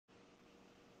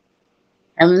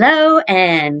Hello,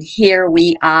 and here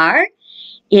we are.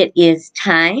 It is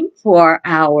time for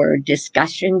our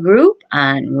discussion group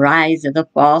on Rise of the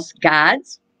False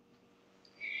Gods,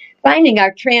 finding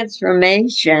our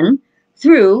transformation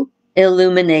through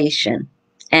illumination.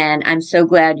 And I'm so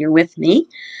glad you're with me.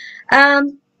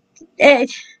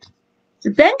 It's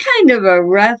been kind of a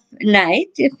rough night.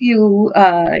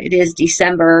 It is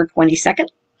December 22nd.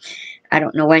 I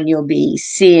don't know when you'll be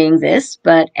seeing this,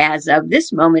 but as of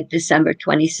this moment, December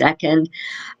 22nd,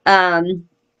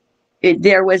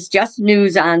 there was just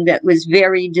news on that was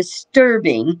very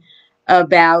disturbing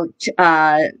about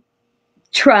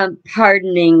Trump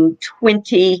pardoning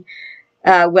 20,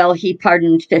 he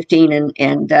pardoned 15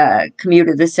 and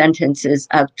commuted the sentences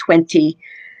of 20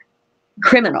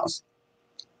 criminals.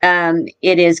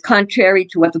 It is contrary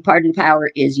to what the pardon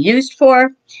power is used for,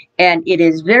 and it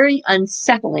is very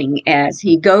unsettling as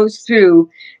he goes through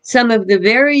some of the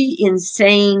very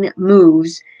insane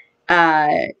moves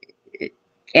as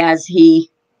he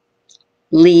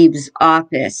leaves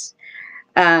office.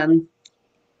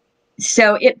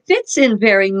 So it fits in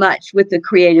very much with the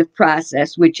creative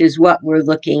process, which is what we're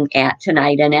looking at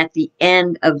tonight. And at the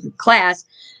end of the class,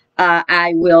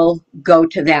 I will go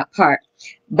to that part.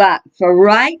 But for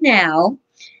right now,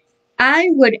 I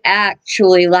would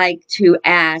actually like to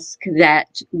ask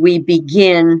that we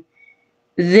begin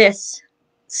this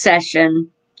session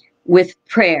with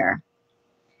prayer,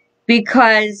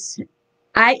 because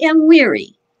I am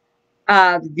weary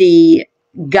of the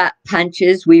gut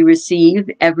punches we receive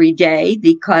every day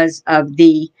because of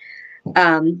the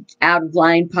out of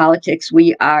line politics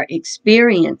we are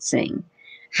experiencing.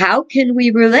 How can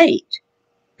we relate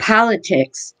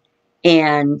politics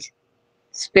and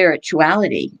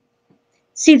spirituality?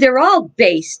 See, they're all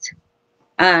based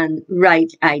on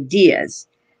right ideas,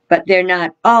 but they're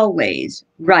not always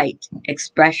right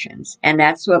expressions. And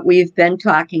that's what we've been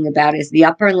talking about, is the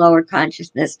upper and lower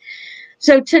consciousness.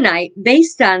 So tonight,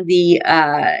 based on the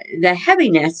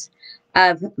heaviness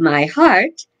of my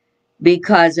heart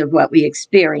because of what we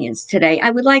experienced today, I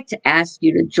would like to ask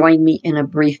you to join me in a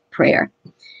brief prayer.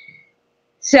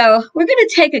 So we're going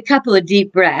to take a couple of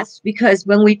deep breaths, because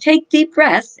when we take deep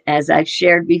breaths, as I've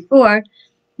shared before,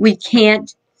 we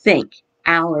can't think.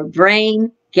 Our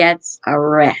brain gets a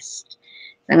rest.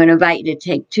 I'm going to invite you to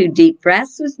take 2 deep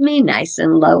breaths with me, nice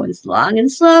and low and long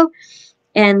and slow,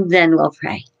 and then we'll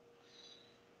pray.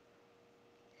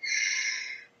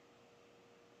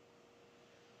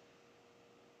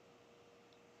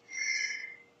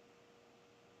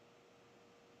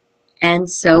 And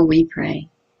so we pray.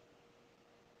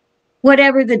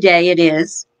 Whatever the day it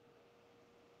is,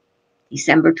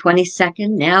 December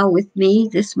 22nd, now with me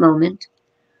this moment,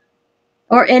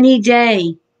 or any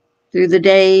day through the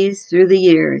days, through the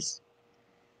years,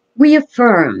 we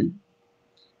affirm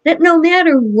that no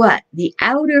matter what the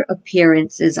outer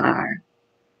appearances are,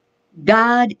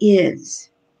 God is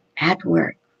at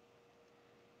work.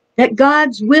 That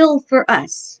God's will for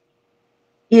us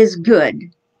is good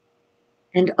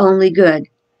and only good.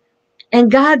 And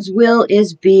God's will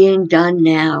is being done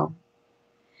now.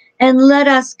 And let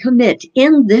us commit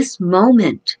in this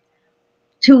moment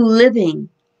to living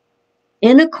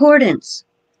in accordance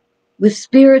with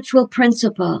spiritual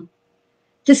principle,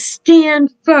 to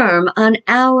stand firm on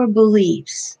our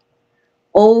beliefs.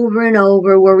 Over and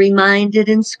over, we're reminded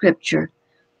in Scripture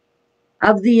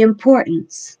of the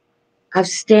importance of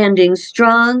standing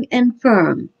strong and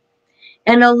firm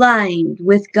and aligned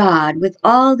with God, with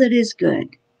all that is good.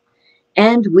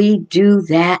 And we do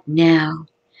that now.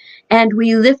 And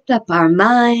we lift up our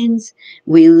minds,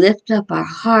 we lift up our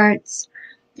hearts,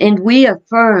 and we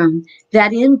affirm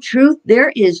that in truth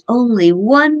there is only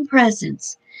one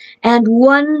presence and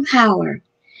one power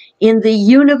in the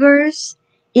universe,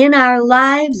 in our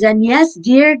lives, and yes,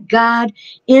 dear God,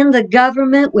 in the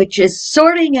government, which is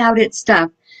sorting out its stuff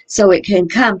so it can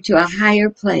come to a higher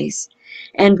place.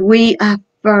 And we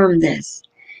affirm this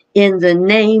in the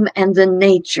name and the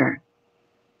nature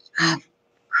of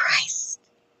Christ.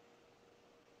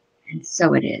 And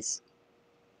so it is.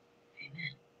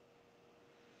 Amen.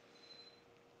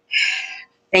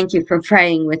 Thank you for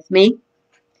praying with me.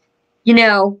 You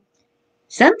know,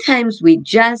 sometimes we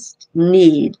just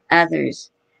need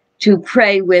others to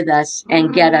pray with us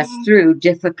and get us through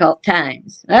difficult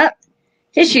times.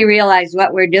 Till she realized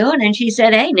what we're doing, and she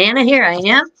said, "Hey, Nana, here I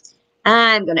am.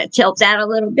 I'm going to tilt that a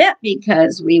little bit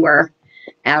because we were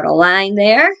out of line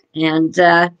there." And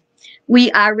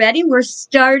we are ready. We're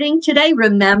starting today.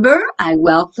 Remember, I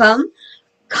welcome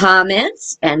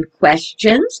comments and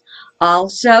questions.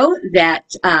 Also,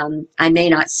 that I may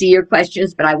not see your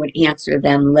questions, but I would answer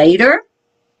them later.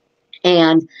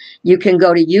 And you can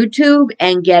go to YouTube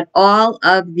and get all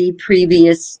of the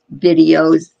previous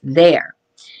videos there.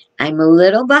 I'm a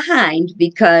little behind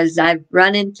because I've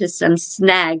run into some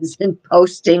snags in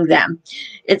posting them.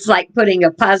 It's like putting a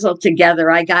puzzle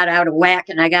together. I got out of whack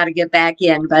and I got to get back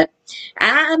in, but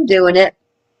I'm doing it.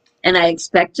 And I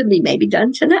expect to be maybe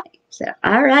done tonight. So,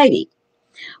 all righty.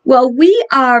 Well, we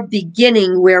are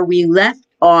beginning where we left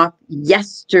off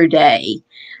yesterday.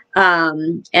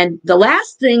 And the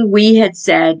last thing we had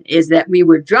said is that we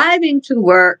were driving to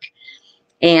work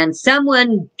and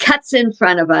someone cuts in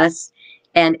front of us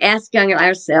and asking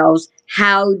ourselves,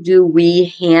 how do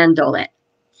we handle it?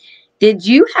 Did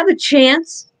you have a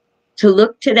chance to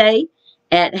look today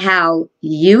at how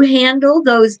you handle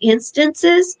those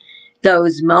instances,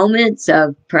 those moments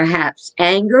of perhaps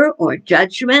anger or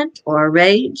judgment or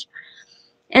rage,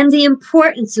 and the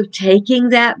importance of taking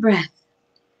that breath,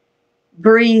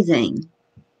 breathing,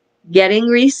 getting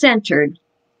recentered,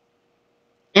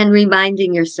 and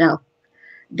reminding yourself,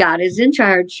 God is in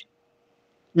charge.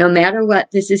 No matter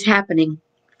what, this is happening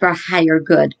for higher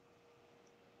good.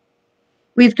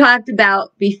 We've talked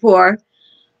about before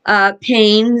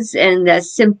pains and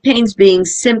pains being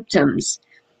symptoms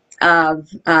of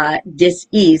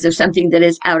dis-ease, of something that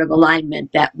is out of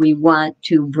alignment that we want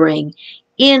to bring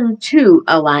into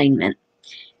alignment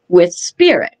with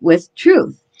spirit, with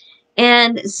truth.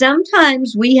 And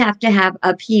sometimes we have to have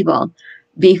upheaval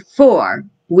before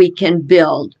we can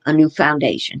build a new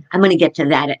foundation. I'm going to get to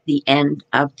that at the end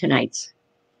of tonight's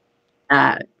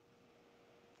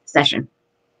session.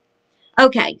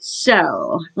 Okay,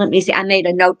 so let me see. I made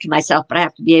a note to myself, but I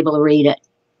have to be able to read it.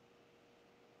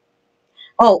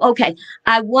 Oh, okay.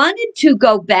 I wanted to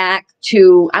go back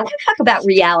to, I want to talk about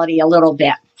reality a little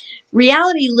bit.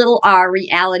 Reality little r,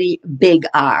 reality big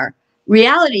R.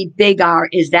 Reality big R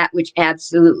is that which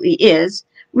absolutely is.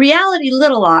 Reality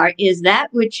little r is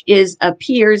that which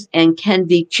appears and can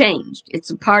be changed. It's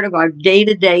a part of our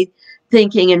day-to-day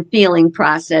thinking and feeling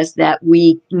process that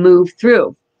we move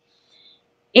through.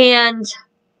 And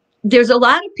there's a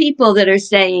lot of people that are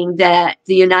saying that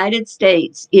the United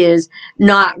States is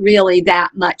not really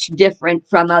that much different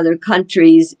from other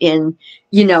countries in,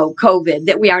 COVID,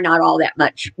 that we are not all that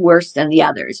much worse than the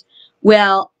others.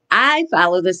 Well, I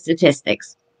follow the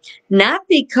statistics, not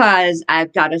because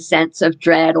I've got a sense of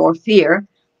dread or fear,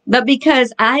 but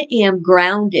because I am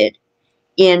grounded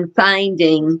in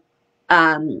finding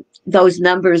those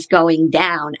numbers going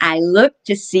down. I look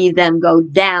to see them go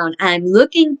down. I'm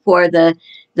looking for the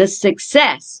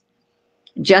success,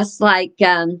 just like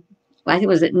I think it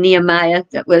was Nehemiah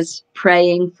that was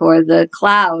praying for the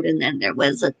cloud, and then there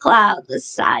was a cloud the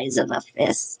size of a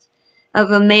fist,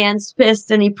 of a man's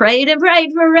fist, and he prayed and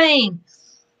prayed for rain,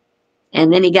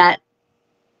 and then he got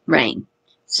rain.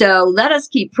 So let us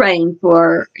keep praying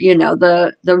for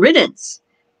the riddance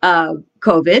of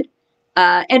COVID,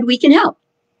 and we can help.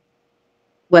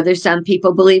 Whether some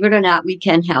people believe it or not, we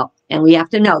can help. And we have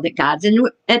to know that God's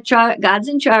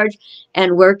in charge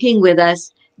and working with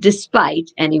us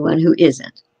despite anyone who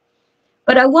isn't.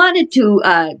 But I wanted to,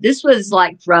 this was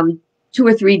like from 2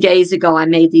 or 3 days ago, I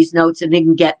made these notes and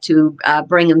didn't get to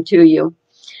bring them to you.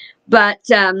 But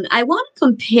I want to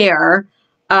compare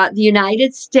the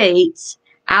United States,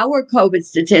 our COVID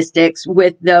statistics,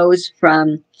 with those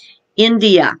from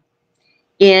India.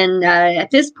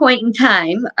 At this point in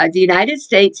time, the United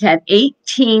States had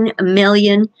 18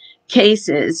 million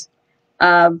cases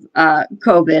of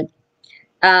COVID.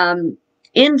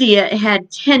 India had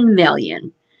 10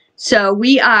 million. So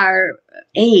we are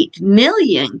 8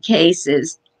 million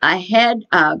cases ahead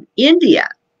of India.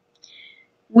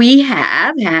 We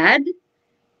have had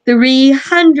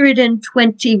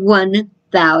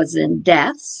 321,000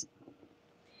 deaths.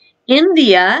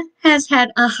 India has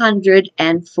had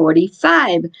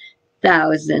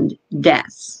 145,000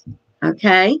 deaths.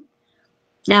 Okay?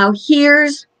 Now,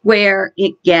 here's where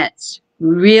it gets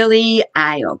really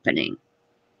eye-opening.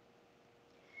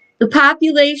 The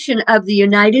population of the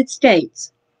United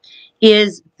States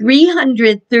is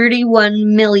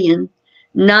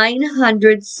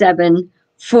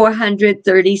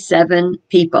 331,907,437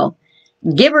 people.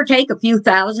 Give or take a few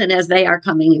thousand as they are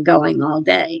coming and going all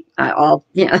day,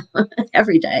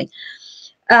 every day.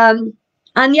 On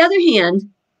the other hand,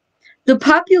 the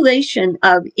population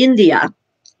of India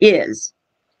is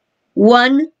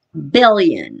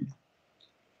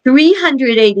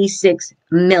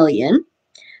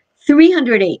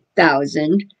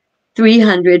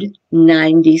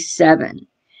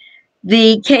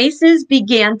The cases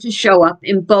began to show up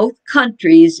in both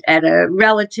countries at a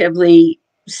relatively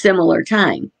similar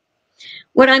time.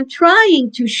 What I'm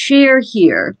trying to share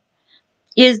here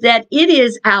is that it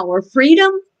is our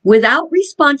freedom without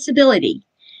responsibility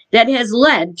that has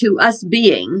led to us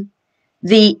being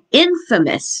the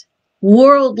infamous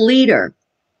world leader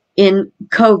in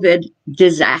COVID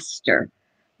disaster,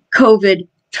 COVID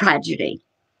tragedy,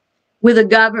 with a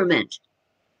government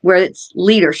where its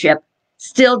leadership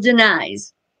still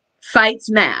denies, fights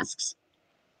masks,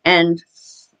 and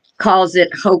calls it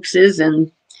hoaxes.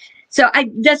 And so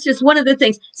that's just one of the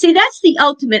things. See, that's the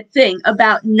ultimate thing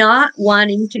about not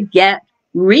wanting to get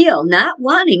real, not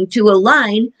wanting to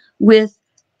align with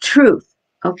truth.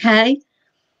 Okay?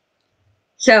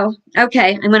 So,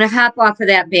 okay, I'm going to hop off of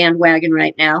that bandwagon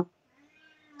right now.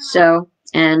 So,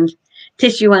 and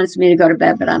Tishy wants me to go to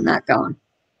bed, but I'm not going.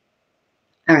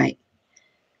 All right.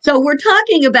 So we're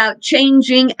talking about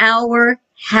changing our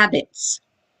habits.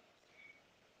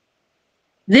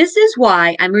 This is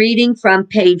why I'm reading from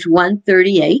page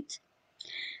 138.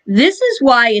 This is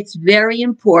why it's very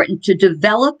important to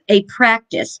develop a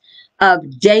practice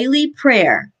of daily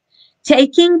prayer,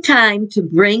 taking time to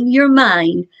bring your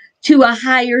mind to a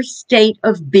higher state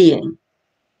of being.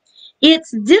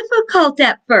 It's difficult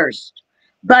at first,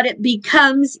 but it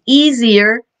becomes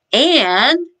easier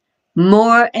and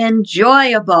more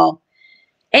enjoyable.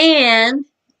 And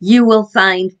you will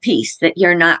find peace that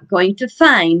you're not going to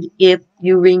find if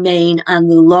you remain on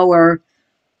the lower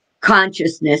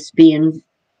consciousness being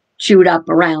chewed up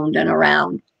around and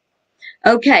around.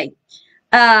 Okay.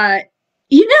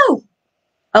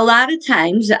 A lot of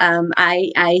times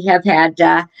I have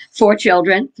had 4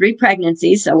 children, 3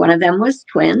 pregnancies, so one of them was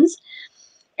twins.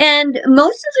 And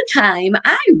most of the time,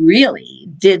 I really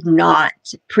did not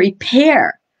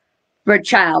prepare for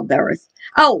childbirth.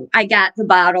 Oh, I got the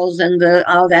bottles and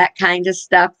all that kind of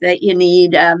stuff that you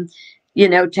need,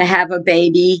 to have a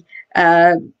baby.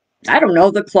 I don't know,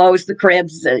 the clothes, the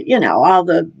cribs, all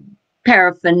the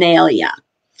paraphernalia.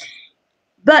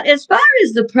 But as far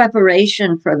as the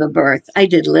preparation for the birth, I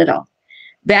did little.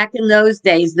 Back in those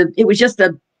days, it was just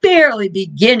the barely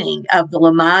beginning of the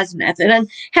Lamaze method, and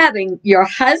having your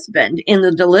husband in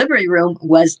the delivery room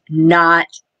was not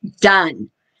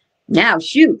done. Now,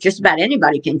 shoot, just about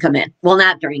anybody can come in. Well,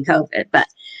 not during COVID, but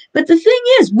the thing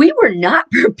is, we were not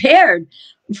prepared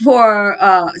for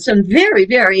some very,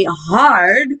 very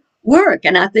hard work.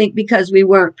 And I think because we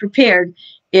weren't prepared,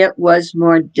 it was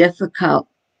more difficult.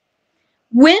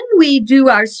 When we do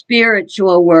our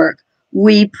spiritual work,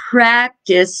 we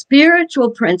practice spiritual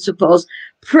principles,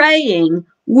 praying,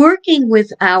 working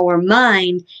with our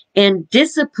mind, and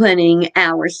disciplining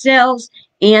ourselves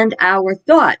and our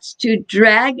thoughts to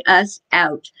drag us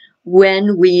out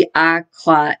when we are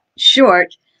caught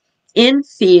short in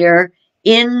fear,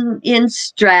 in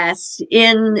stress,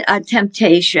 in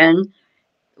temptation,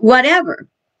 whatever.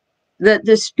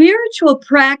 The spiritual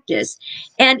practice,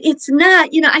 and it's not,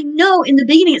 I know in the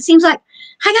beginning it seems like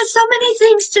I got so many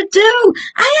things to do.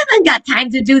 I haven't got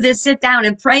time to do this sit down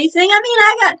and pray thing. I mean,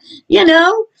 I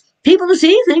got, people to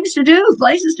see, things to do,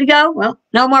 places to go. Well,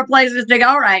 no more places to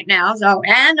go right now,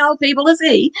 and no people to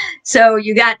see. So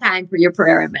you got time for your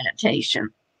prayer and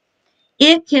meditation.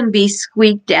 It can be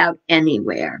squeaked out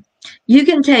anywhere. You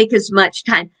can take as much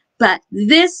time. But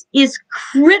this is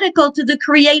critical to the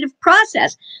creative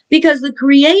process, because the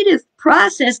creative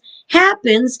process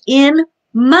happens in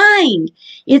mind.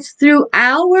 It's through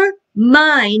our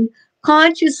mind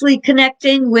consciously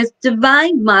connecting with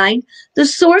divine mind, the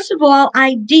source of all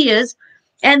ideas,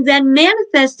 and then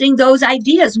manifesting those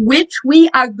ideas, which we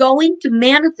are going to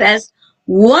manifest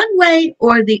one way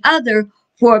or the other,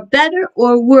 for better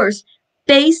or worse,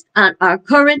 based on our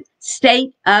current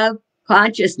state of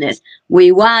consciousness.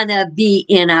 We want to be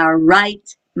in our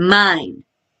right mind,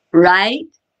 right?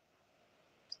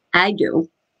 I do.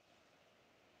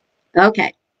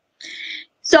 Okay.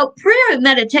 So prayer and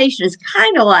meditation is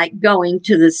kind of like going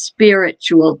to the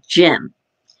spiritual gym.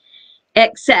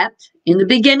 Except in the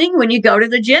beginning, when you go to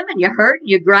the gym and you hurt and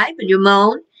you gripe and you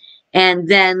moan, and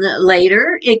then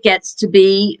later it gets to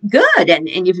be good and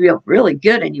you feel really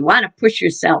good and you want to push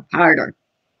yourself harder.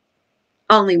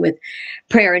 Only with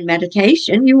prayer and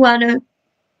meditation, you want to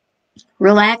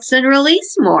relax and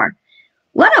release more.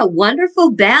 What a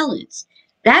wonderful balance.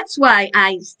 That's why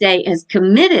I stay as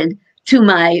committed to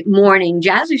my morning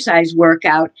jazzercise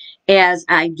workout as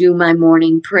I do my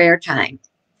morning prayer time.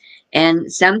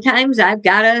 And sometimes I've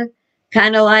got to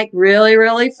kind of like really,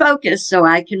 really focus so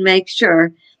I can make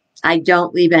sure I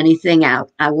don't leave anything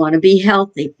out. I want to be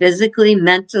healthy physically,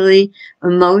 mentally,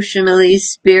 emotionally,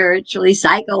 spiritually,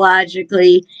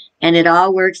 psychologically, and it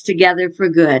all works together for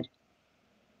good.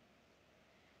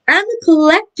 On the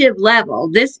collective level,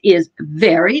 this is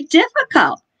very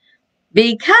difficult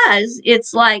because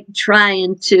it's like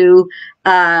trying to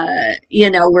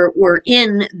we're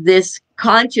in this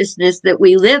consciousness that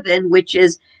we live in, which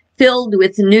is filled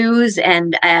with news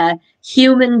and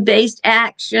human-based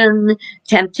action,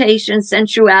 temptation,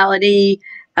 sensuality,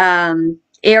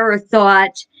 error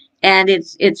thought, and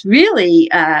it's really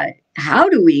how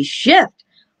do we shift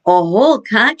a whole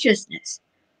consciousness?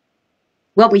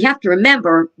 Well, we have to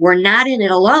remember we're not in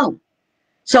it alone.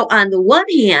 So on the one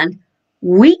hand,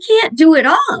 we can't do it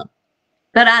all,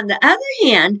 but on the other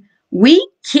hand, we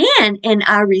can and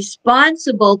are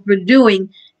responsible for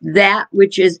doing that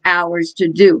which is ours to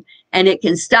do. And it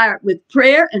can start with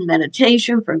prayer and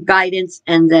meditation for guidance,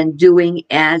 and then doing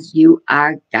as you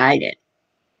are guided.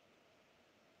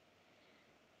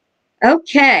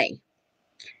 Okay.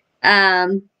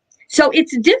 So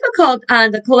it's difficult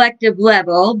on the collective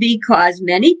level because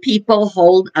many people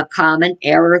hold a common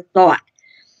error thought.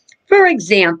 For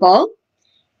example,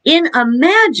 in a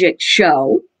magic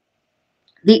show,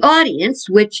 the audience,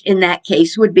 which in that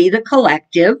case would be the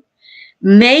collective,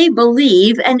 may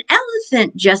believe an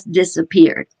elephant just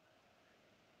disappeared.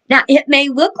 Now, it may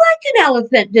look like an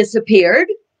elephant disappeared,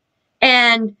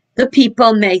 and the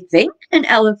people may think an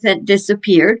elephant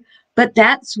disappeared, but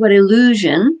that's what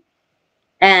illusion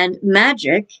and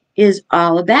magic is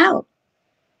all about.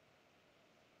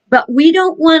 But we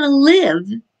don't want to live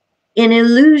in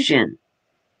illusion.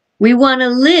 We want to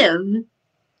live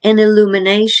in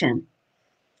illumination.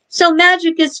 So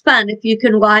magic is fun if you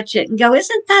can watch it and go,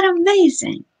 isn't that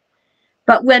amazing?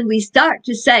 But when we start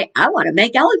to say, I want to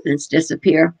make elephants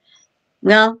disappear,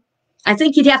 well, I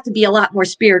think you'd have to be a lot more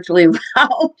spiritually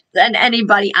involved than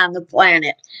anybody on the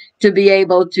planet to be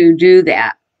able to do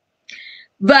that.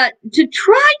 But to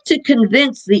try to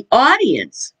convince the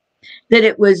audience that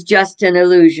it was just an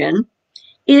illusion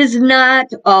is not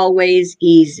always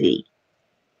easy.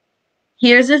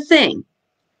 Here's the thing.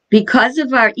 Because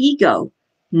of our ego,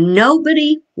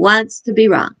 nobody wants to be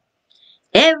wrong.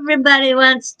 Everybody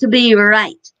wants to be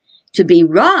right. To be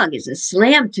wrong is a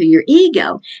slam to your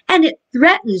ego, and it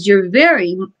threatens your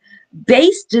very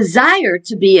base desire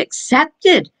to be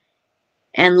accepted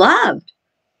and loved.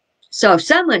 So if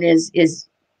someone is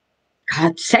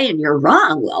saying you're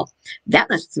wrong, well, that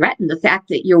must threaten the fact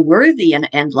that you're worthy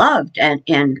and loved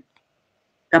and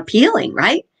appealing,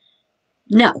 right?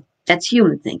 No, that's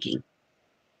human thinking.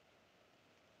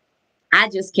 I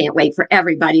just can't wait for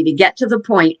everybody to get to the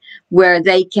point where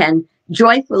they can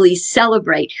joyfully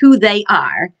celebrate who they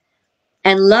are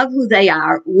and love who they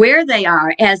are, where they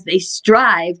are, as they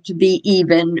strive to be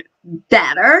even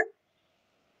better,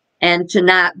 and to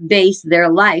not base their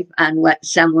life on what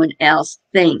someone else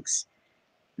thinks.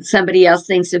 Somebody else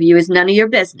thinks of you is none of your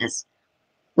business.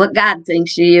 What God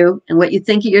thinks of you and what you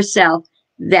think of yourself,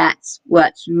 that's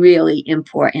what's really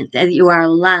important, that you are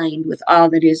aligned with all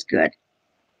that is good.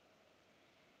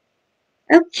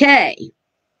 Okay.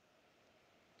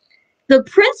 The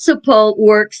principle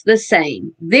works the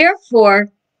same. Therefore,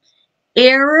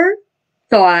 error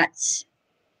thoughts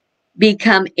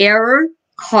become error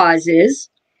causes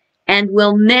and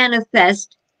will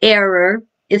manifest error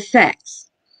effects.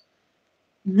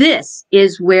 This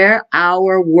is where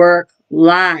our work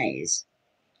lies.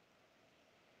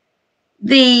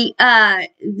 The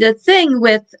thing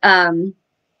with the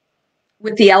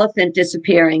elephant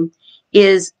disappearing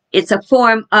is it's a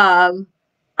form of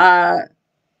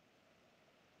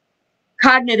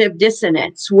cognitive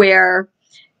dissonance where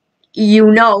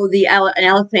an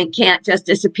elephant can't just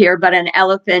disappear, but an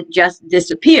elephant just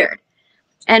disappeared.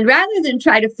 And rather than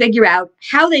try to figure out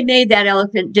how they made that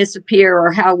elephant disappear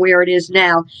or where it is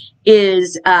now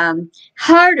is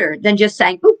harder than just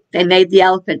saying, "Oop, they made the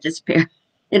elephant disappear."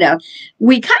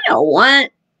 We kind of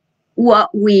want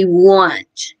what we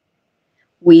want.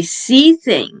 We see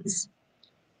things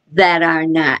that are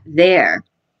not there.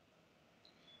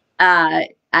 I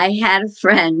had a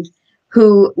friend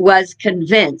who was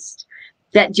convinced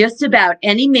that just about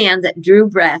any man that drew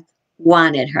breath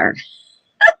wanted her.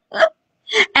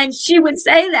 And she would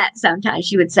say that sometimes.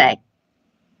 She would say,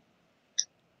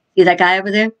 "See that guy over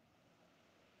there?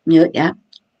 Yeah,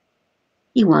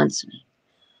 he wants me."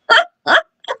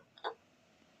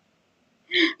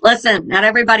 Listen, not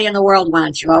everybody in the world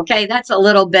wants you, okay? That's a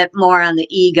little bit more on the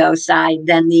ego side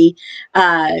than the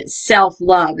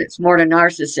self-love. It's more to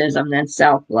narcissism than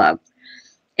self-love.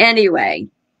 Anyway,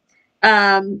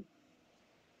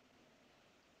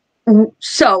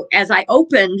 so as I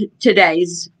opened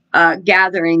today's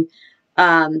gathering,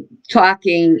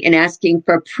 talking and asking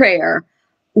for prayer,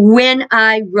 when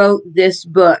I wrote this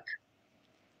book,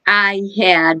 I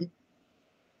had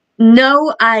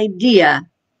no idea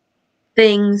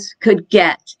things could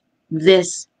get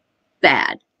this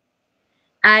bad.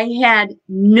 I had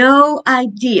no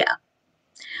idea.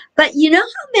 But you know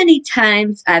how many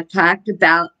times I've talked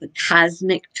about the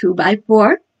cosmic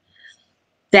 2x4?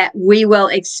 That we will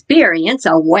experience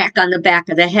a whack on the back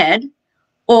of the head,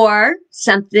 or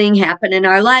something happen in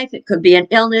our life. It could be an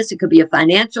illness. It could be a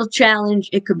financial challenge.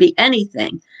 It could be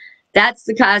anything. That's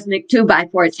the cosmic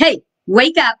 2x4. It's, hey,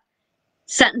 wake up.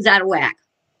 Something's out of whack.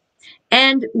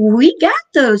 And we got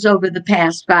those over the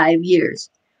past 5 years,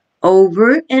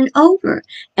 over and over.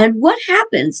 And what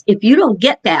happens if you don't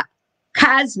get that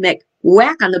cosmic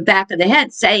whack on the back of the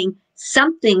head saying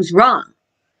something's wrong?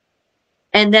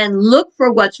 And then look for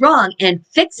what's wrong and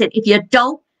fix it. If you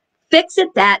don't fix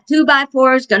it, that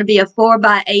 2x4 is going to be a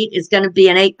 4x8. It's going to be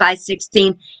an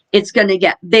 8x16. It's going to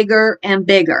get bigger and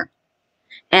bigger.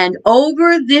 And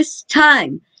over this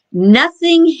time,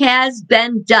 nothing has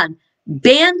been done.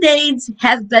 Band-aids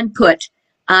have been put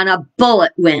on a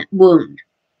bullet wound.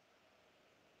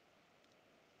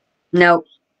 No,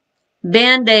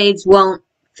 Band-aids won't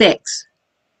fix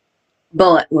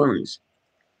bullet wounds.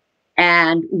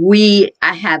 And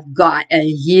I have got a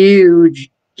huge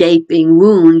gaping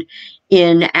wound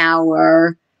in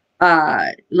our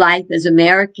life as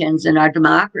Americans and our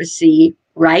democracy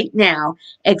right now,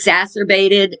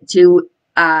 exacerbated to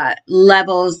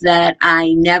levels that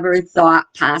I never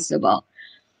thought possible.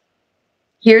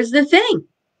 Here's the thing.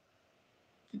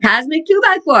 Cosmic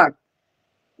 2x4.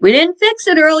 We didn't fix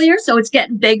it earlier, so it's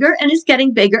getting bigger and it's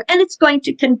getting bigger, and it's going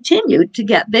to continue to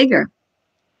get bigger.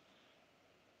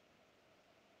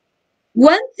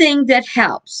 One thing that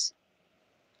helps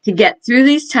to get through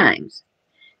these times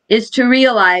is to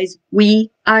realize we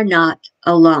are not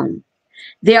alone.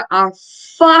 There are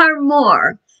far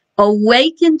more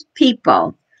awakened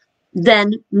people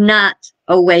than not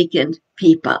awakened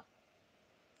people.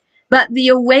 But the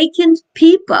awakened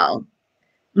people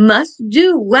must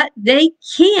do what they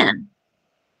can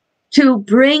to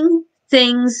bring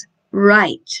things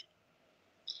right.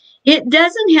 It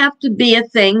doesn't have to be a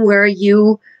thing where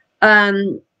you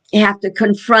have to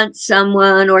confront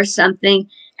someone or something.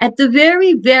 At the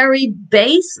very, very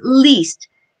base least,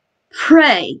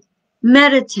 pray,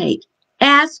 meditate,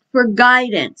 ask for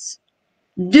guidance.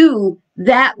 Do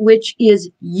that which is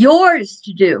yours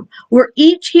to do. We're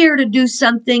each here to do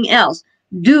something else.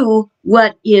 Do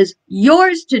what is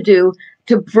yours to do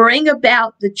to bring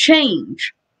about the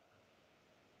change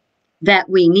that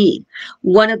we need.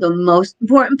 One of the most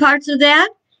important parts of that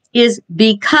is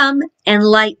become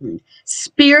enlightened,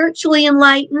 spiritually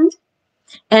enlightened,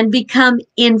 and become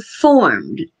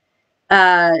informed.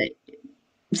 Read,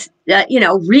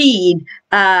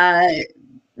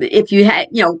 if you had,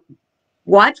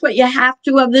 watch what you have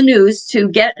to of the news to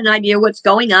get an idea what's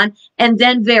going on, and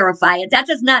then verify it. That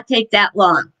does not take that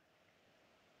long.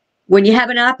 When you have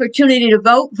an opportunity to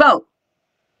vote, vote.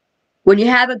 When you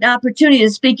have an opportunity to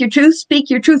speak your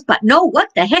truth, but know what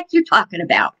the heck you're talking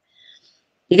about.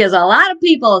 Because a lot of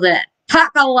people that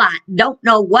talk a lot don't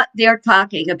know what they're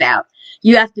talking about.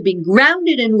 You have to be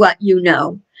grounded in what you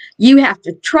know. You have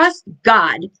to trust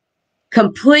God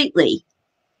completely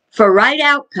for right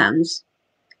outcomes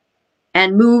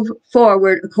and move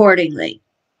forward accordingly.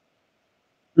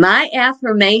 My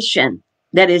affirmation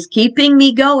that is keeping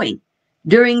me going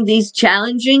during these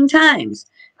challenging times,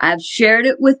 I've shared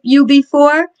it with you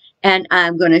before, and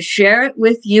I'm going to share it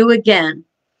with you again.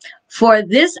 For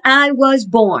this I was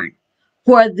born.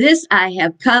 For this I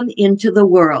have come into the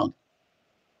world.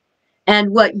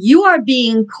 And what you are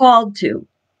being called to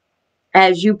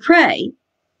as you pray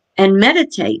and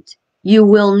meditate, you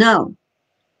will know.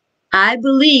 I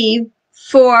believe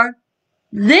for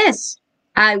this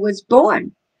I was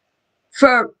born.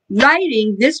 For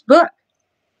writing this book.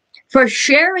 For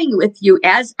sharing with you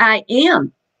as I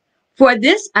am. For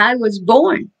this I was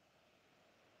born.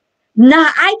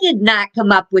 Now, I did not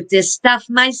come up with this stuff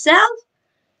myself.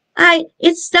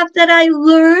 It's stuff that I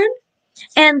learned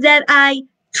and that I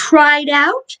tried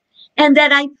out and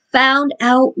that I found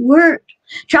out worked.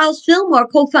 Charles Fillmore,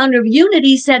 co-founder of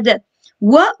Unity, said that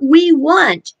what we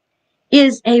want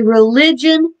is a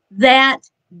religion that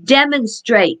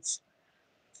demonstrates.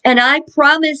 And I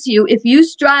promise you, if you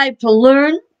strive to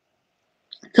learn,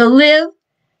 to live,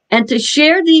 and to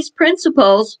share these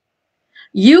principles,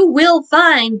 you will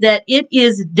find that it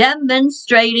is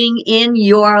demonstrating in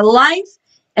your life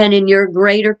and in your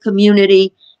greater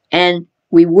community. And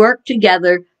we work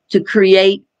together to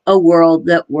create a world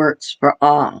that works for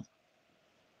all.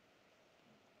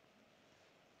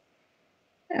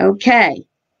 Okay.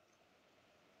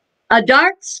 A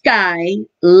dark sky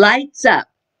lights up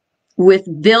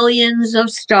with billions of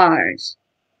stars.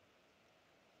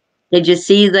 Did you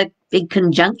see the big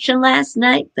conjunction last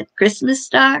night, the Christmas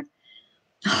star?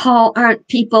 Oh, aren't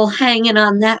people hanging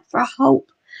on that for hope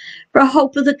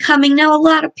of the coming? Now, a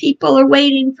lot of people are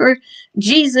waiting for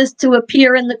Jesus to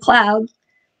appear in the clouds.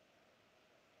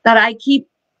 But I keep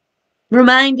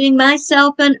reminding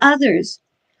myself and others.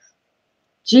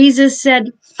 Jesus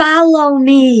said, follow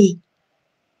me.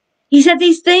 He said,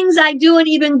 these things I do, and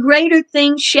even greater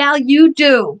things shall you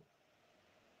do.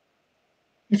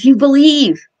 If you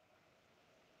believe.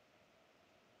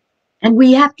 And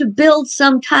we have to build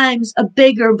sometimes a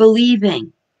bigger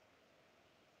believing.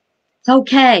 It's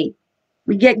okay.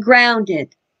 We get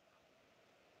grounded.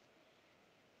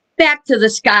 Back to the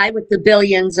sky with the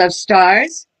billions of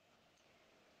stars.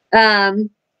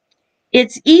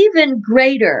 It's even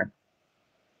greater.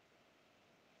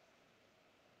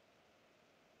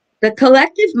 The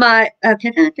collective mind.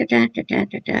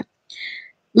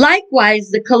 Likewise,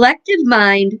 the collective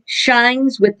mind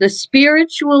shines with the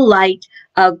spiritual light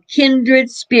of kindred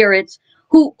spirits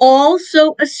who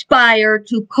also aspire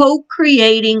to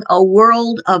co-creating a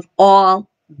world of all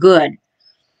good.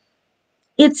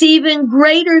 It's even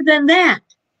greater than that,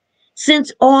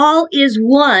 since all is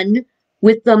one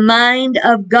with the mind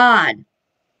of God.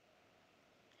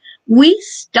 We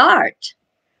start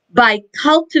by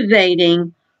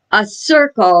cultivating a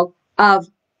circle of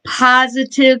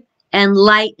positive,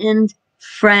 enlightened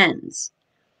friends.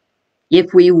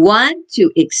 If we want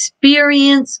to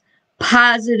experience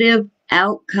positive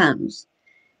outcomes,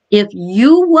 if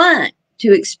you want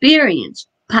to experience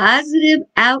positive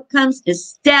outcomes,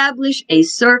 establish a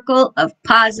circle of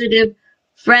positive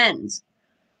friends.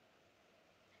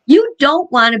 You don't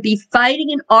want to be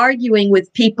fighting and arguing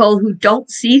with people who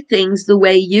don't see things the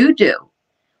way you do.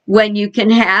 When you can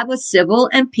have a civil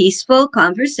and peaceful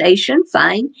conversation,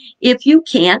 fine. If you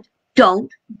can't,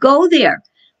 don't go there.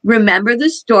 Remember the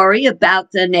story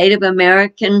about the Native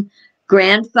American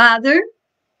grandfather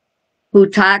who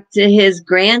talked to his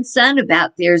grandson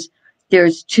about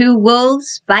there's two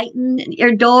wolves fighting at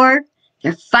your door.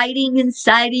 They're fighting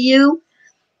inside of you.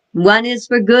 One is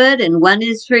for good and one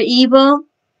is for evil.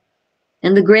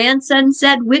 And the grandson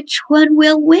said, which one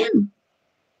will win?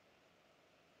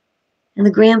 And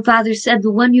the grandfather said,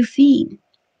 the one you feed.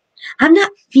 I'm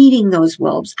not feeding those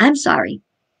wolves. I'm sorry.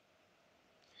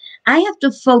 I have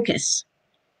to focus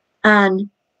on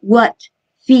what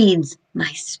feeds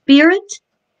my spirit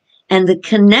and the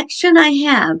connection I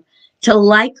have to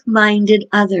like-minded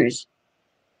others.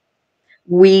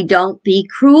 We don't be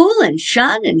cruel and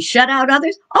shun and shut out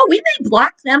others. Oh, we may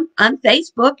block them on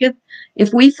Facebook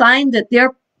if we find that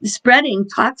they're spreading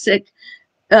toxic,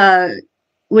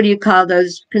 what do you call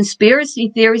those, conspiracy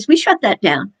theories. We shut that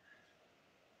down.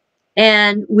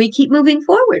 And we keep moving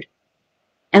forward.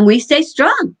 And we stay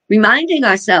strong, reminding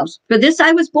ourselves, for this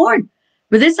I was born.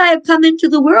 For this I have come into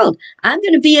the world. I'm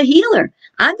going to be a healer.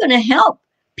 I'm going to help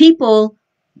people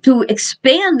to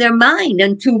expand their mind.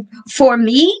 And for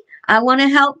me, I want to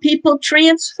help people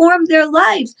transform their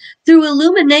lives through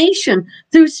illumination,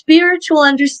 through spiritual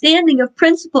understanding of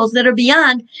principles that are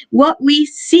beyond what we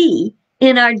see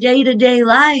in our day-to-day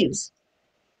lives.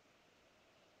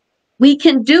 We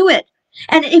can do it.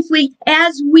 And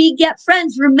as we get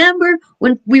friends, remember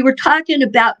when we were talking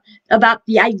about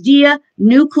the idea,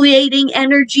 nucleating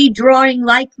energy, drawing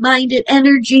like-minded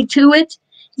energy to it?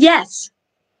 Yes,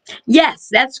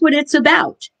 that's what it's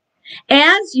about.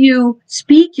 As you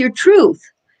speak your truth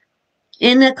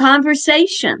in a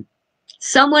conversation,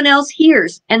 someone else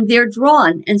hears and they're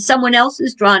drawn, and someone else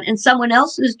is drawn, and someone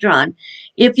else is drawn.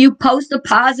 If you post a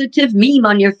positive meme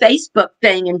on your Facebook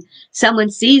thing and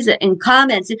someone sees it and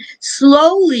comments,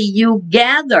 slowly you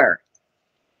gather,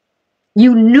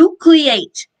 you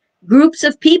nucleate groups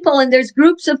of people, and there's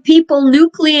groups of people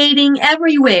nucleating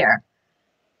everywhere.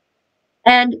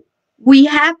 And we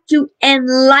have to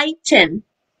enlighten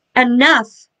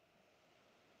enough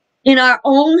in our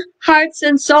own hearts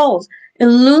and souls,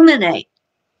 illuminate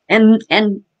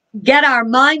and get our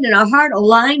mind and our heart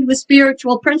aligned with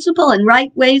spiritual principle and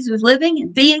right ways of living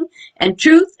and being and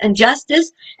truth and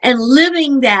justice, and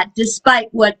living that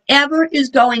despite whatever is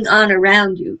going on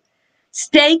around you.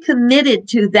 Stay committed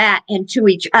to that and to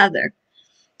each other.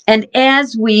 And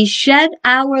as we shed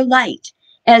our light,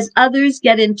 as others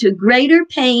get into greater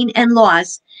pain and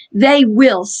loss, they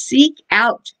will seek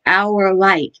out our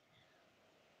light.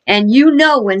 And you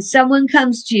know when someone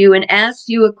comes to you and asks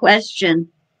you a question,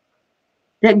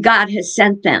 that God has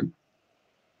sent them.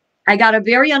 I got a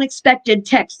very unexpected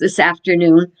text this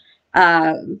afternoon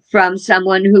from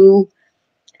someone who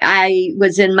I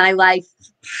was in my life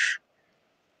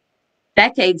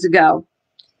decades ago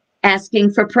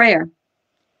asking for prayer.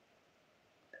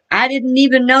 I didn't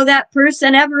even know that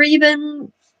person ever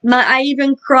I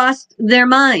even crossed their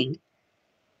mind.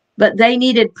 but they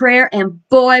needed prayer, and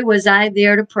boy, was I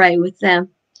there to pray with them.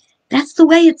 That's the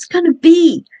way it's going to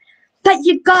be. But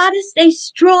you got to stay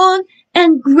strong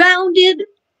and grounded,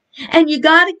 and you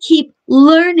got to keep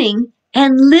learning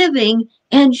and living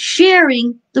and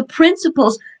sharing the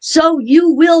principles so you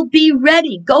will be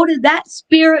ready. Go to that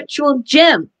spiritual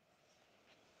gym.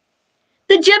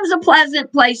 The gym's a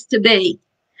pleasant place to be.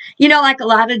 You know, like a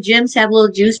lot of gyms have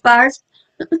little juice bars.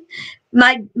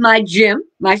 My gym,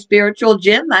 my spiritual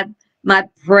gym, my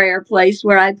prayer place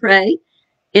where I pray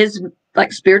is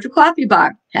like spiritual coffee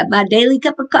bar. Have my daily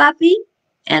cup of coffee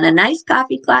and a nice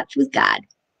coffee clutch with God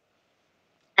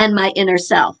and my inner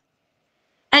self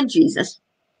and Jesus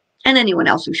and anyone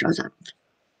else who shows up.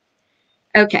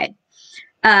 Okay.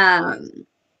 All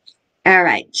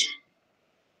right.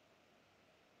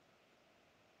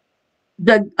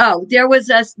 There was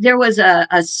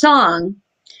a song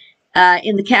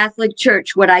in the Catholic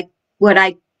Church. What I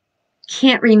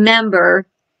can't remember.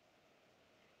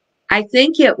 I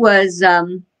think it was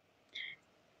 "The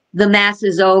Mass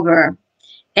is Over,"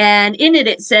 and in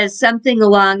it says something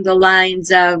along the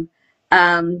lines of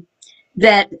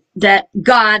that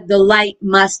God, the light,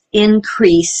 must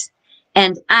increase,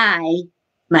 and I,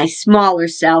 my smaller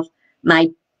self, my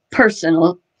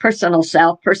personal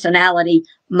self, personality,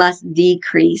 must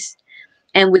decrease.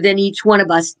 And within each one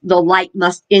of us, the light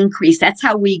must increase. That's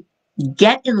how we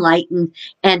get enlightened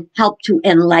and help to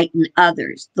enlighten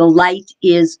others. The light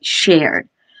is shared.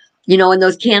 You know, in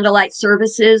those candlelight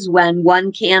services, when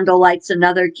one candle lights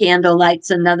another candle,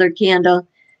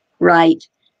 right?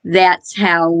 That's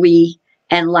how we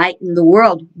enlighten the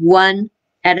world, one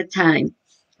at a time.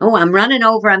 Oh, I'm running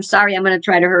over. I'm sorry. I'm going to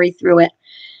try to hurry through it.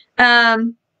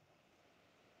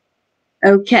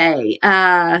 Okay.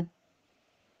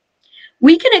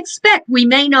 We can expect we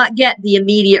may not get the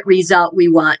immediate result we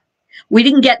want. We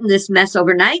didn't get in this mess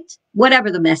overnight, whatever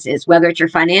the mess is, whether it's your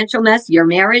financial mess, your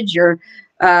marriage, your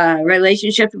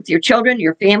relationship with your children,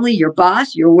 your family, your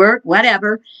boss, your work,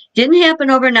 whatever. Didn't happen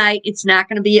overnight. It's not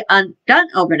going to be done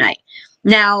overnight.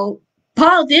 Now,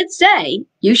 Paul did say,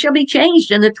 you shall be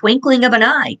changed in the twinkling of an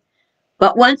eye.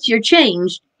 But once you're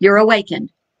changed, you're awakened.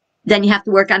 Then you have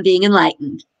to work on being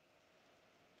enlightened.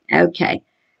 Okay.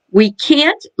 We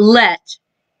can't let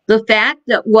the fact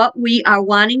that what we are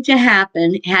wanting to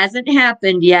happen hasn't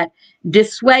happened yet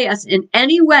dissuade us in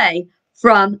any way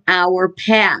from our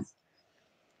path.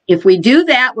 If we do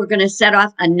that, we're going to set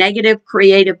off a negative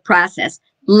creative process.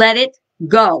 Let it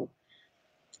go.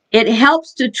 It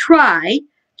helps to try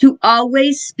to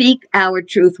always speak our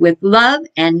truth with love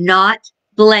and not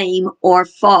blame or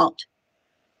fault.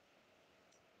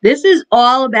 This is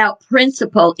all about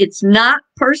principle. It's not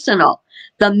personal.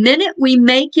 The minute we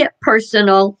make it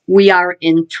personal, we are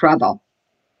in trouble.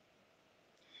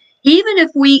 Even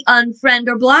if we unfriend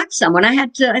or block someone, I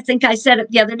think I said it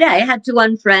the other day, I had to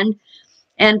unfriend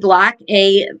and block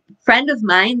a friend of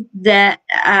mine that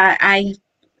I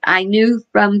knew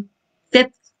from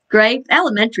 5th grade,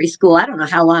 elementary school. I don't know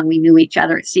how long we knew each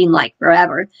other. It seemed like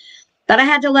forever. But I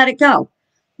had to let it go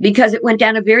because it went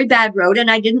down a very bad road, and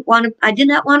I did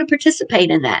not want to participate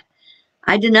in that.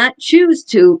 I did not choose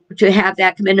to have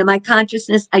that come into my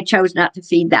consciousness. I chose not to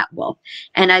feed that wolf,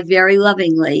 and I very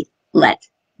lovingly let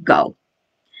go.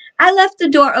 I left the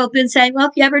door open saying, well,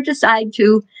 if you ever decide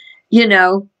to,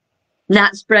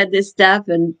 not spread this stuff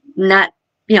and not,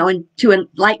 and to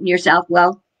enlighten yourself,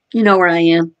 well, you know where I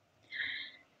am.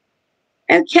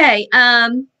 Okay.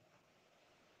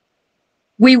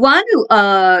 We want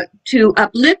to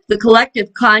uplift the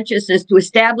collective consciousness to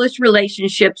establish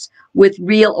relationships with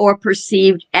real or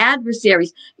perceived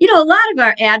adversaries. A lot of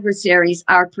our adversaries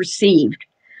are perceived.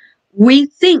 We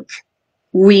think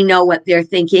we know what they're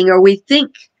thinking, or we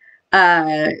think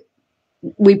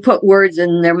we put words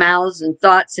in their mouths and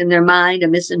thoughts in their mind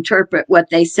and misinterpret what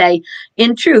they say.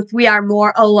 In truth, we are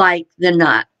more alike than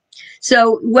not.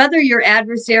 So whether your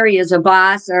adversary is a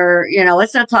boss or,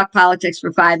 let's not talk politics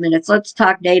for 5 minutes. Let's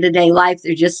talk day-to-day life.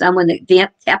 There's just someone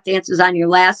that tap dances on your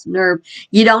last nerve.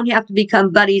 You don't have to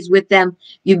become buddies with them.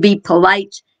 You be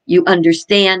polite. You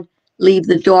understand. Leave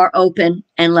the door open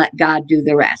and let God do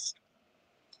the rest.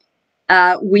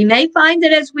 We may find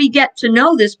that as we get to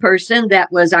know this person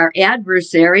that was our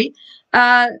adversary,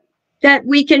 that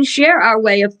we can share our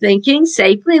way of thinking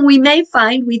safely. And we may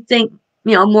find we think,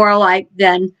 more alike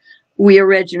than we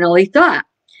originally thought.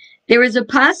 There is a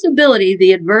possibility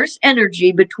the adverse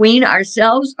energy between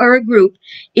ourselves or a group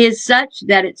is such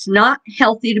that it's not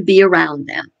healthy to be around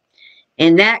them.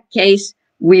 In that case,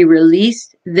 we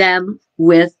release them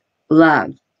with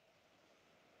love.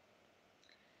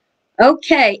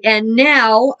 Okay, and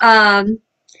now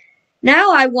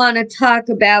Now I want to talk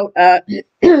about a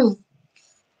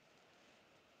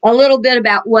little bit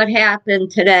about what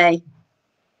happened today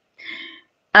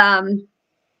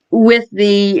with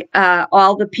the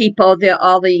all the people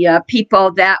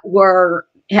that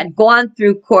had gone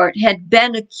through court, had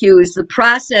been accused.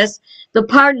 The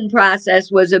pardon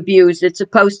process was abused. It's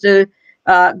supposed to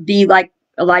be like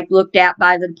looked at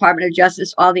by the Department of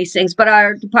Justice, all these things, but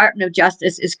our Department of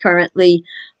Justice is currently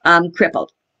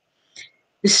crippled.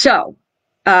 So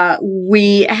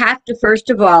we have to, first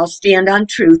of all, stand on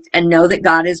truth and know that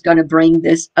God is going to bring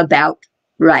this about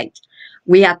right.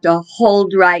 We have to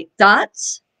hold right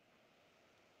thoughts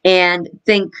and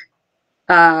think,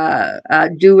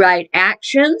 do right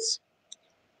actions,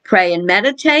 pray and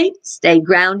meditate, stay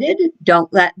grounded.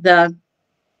 Don't let the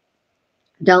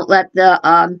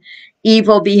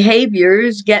evil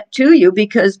behaviors get to you,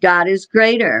 because God is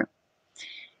greater.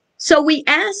 So we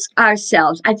ask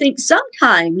ourselves, I think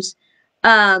sometimes,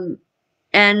 and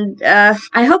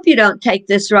I hope you don't take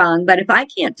this wrong, but if I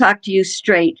can't talk to you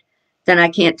straight, then I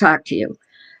can't talk to you.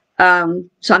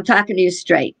 So I'm talking to you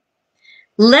straight.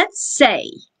 Let's say,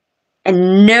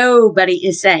 and nobody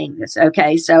is saying this,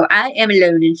 okay? So I am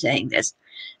alone in saying this.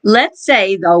 Let's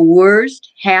say the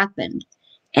worst happened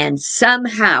and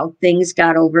somehow things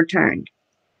got overturned.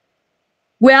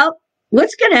 Well,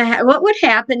 what would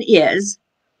happen is,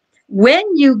 when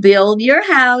you build your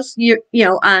house,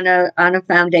 on a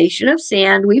foundation of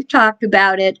sand, we've talked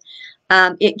about it,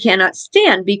 it cannot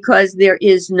stand because there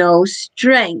is no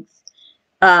strength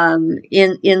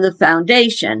in the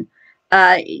foundation.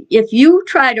 If you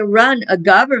try to run a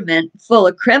government full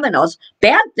of criminals,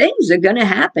 bad things are going to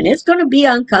happen. It's going to be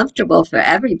uncomfortable for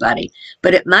everybody,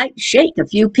 but it might shake a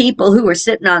few people who are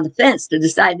sitting on the fence to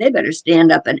decide they better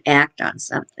stand up and act on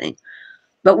something.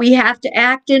 But we have to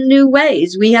act in new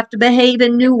ways. We have to behave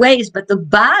in new ways. But the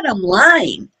bottom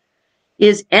line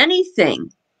is,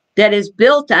 anything that is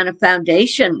built on a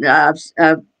foundation of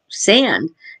sand,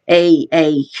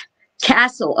 a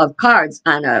castle of cards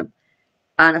on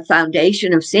a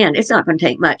foundation of sand, it's not going to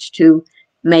take much to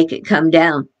make it come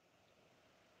down.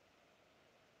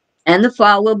 And the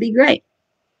fall will be great.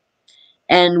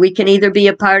 And we can either be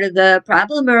a part of the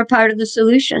problem or a part of the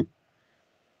solution.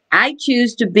 I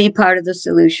choose to be part of the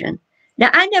solution. Now,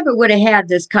 I never would have had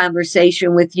this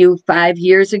conversation with you 5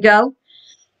 years ago,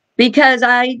 because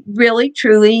I really,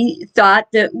 truly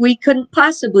thought that we couldn't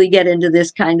possibly get into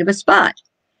this kind of a spot.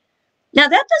 Now,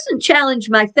 that doesn't challenge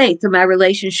my faith or my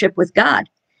relationship with God.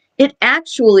 It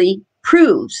actually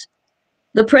proves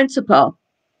the principle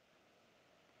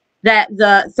that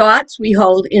the thoughts we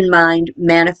hold in mind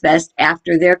manifest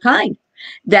after their kind.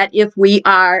 That if we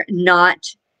are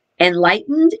not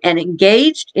enlightened and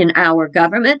engaged in our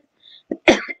government,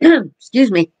 excuse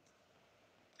me,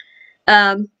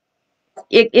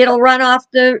 it'll run off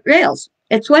the rails.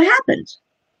 It's what happens.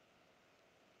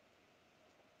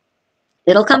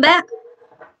 It'll come back.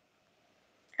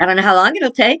 I don't know how long it'll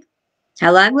take.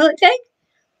 How long will it take?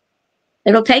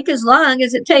 It'll take as long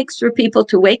as it takes for people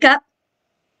to wake up,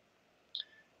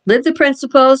 live the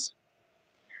principles,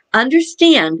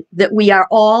 understand that we are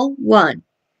all one.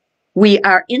 We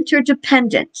are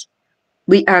interdependent.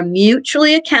 We are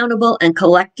mutually accountable and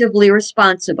collectively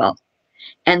responsible.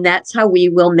 And that's how we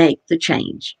will make the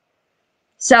change.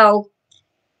 So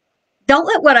don't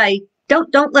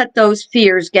let those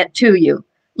fears get to you.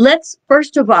 Let's,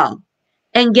 first of all,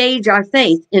 engage our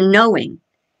faith in knowing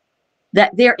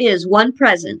that there is one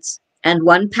presence and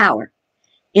one power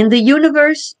in the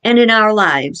universe and in our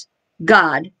lives,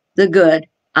 God, the good,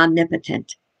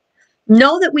 omnipotent.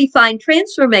 Know that we find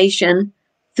transformation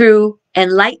through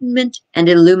enlightenment and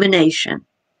illumination.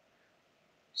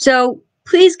 So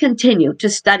please continue to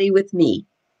study with me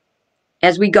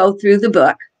as we go through the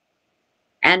book,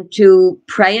 and to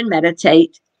pray and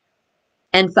meditate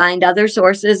and find other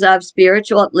sources of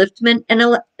spiritual upliftment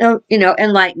and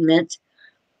enlightenment.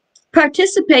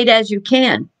 Participate as you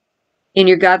can in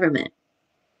your government,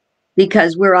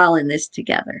 because we're all in this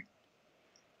together.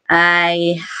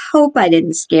 I hope I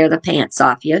didn't scare the pants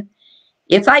off you.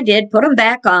 If I did, put them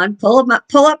back on, pull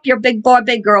up your big boy,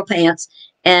 big girl pants,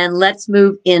 and let's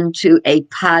move into a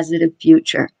positive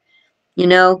future.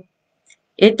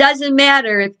 It doesn't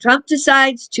matter if Trump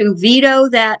decides to veto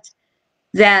that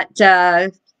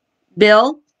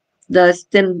bill, the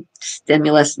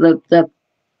stimulus, the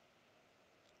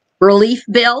relief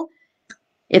bill.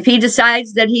 If he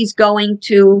decides that he's going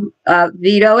to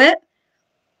veto it,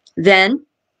 then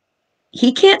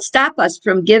he can't stop us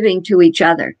from giving to each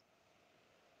other.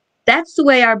 That's the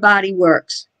way our body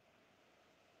works.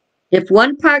 If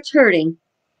one part's hurting,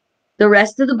 the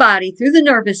rest of the body, through the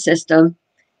nervous system,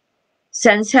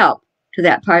 sends help to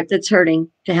that part that's hurting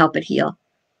to help it heal.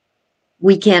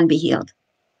 We can be healed.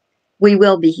 We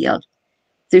will be healed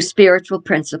through spiritual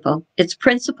principle. It's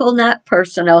principle, not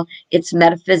personal. It's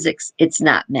metaphysics. It's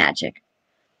not magic.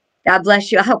 God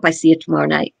bless you. I hope I see you tomorrow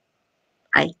night.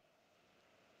 Bye.